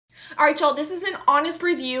All right, y'all, this is an honest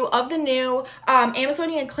review of the new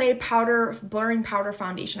Amazonian Clay Powder Blurring Powder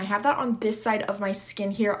Foundation. I have that on this side of my skin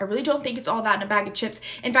here. I really don't think it's all that in a bag of chips.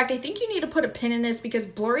 In fact, I think you need to put a pin in this because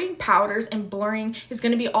blurring powders and blurring is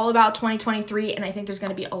going to be all about 2023, and I think there's going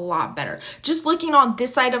to be a lot better. Just looking on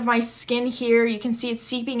this side of my skin here, you can see it's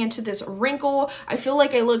seeping into this wrinkle. I feel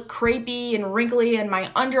like I look crepey and wrinkly in my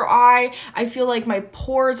under eye. I feel like my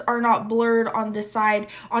pores are not blurred on this side.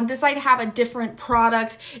 On this side, I have a different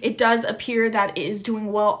product. It does appear that it is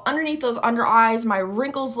doing well underneath those under eyes. My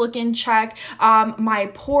wrinkles look in check. My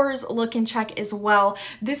pores look in check as well.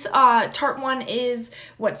 This Tarte one is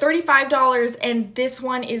what, $35, and this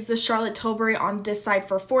one is the Charlotte Tilbury on this side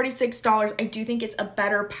for $46. I do think it's a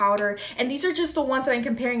better powder, and these are just the ones that I'm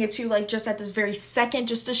comparing it to, like just at this very second,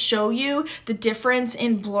 just to show you the difference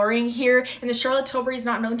in blurring here. And the Charlotte Tilbury is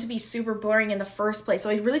not known to be super blurring in the first place, so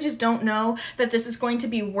I really just don't know that this is going to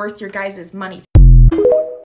be worth your guys' money.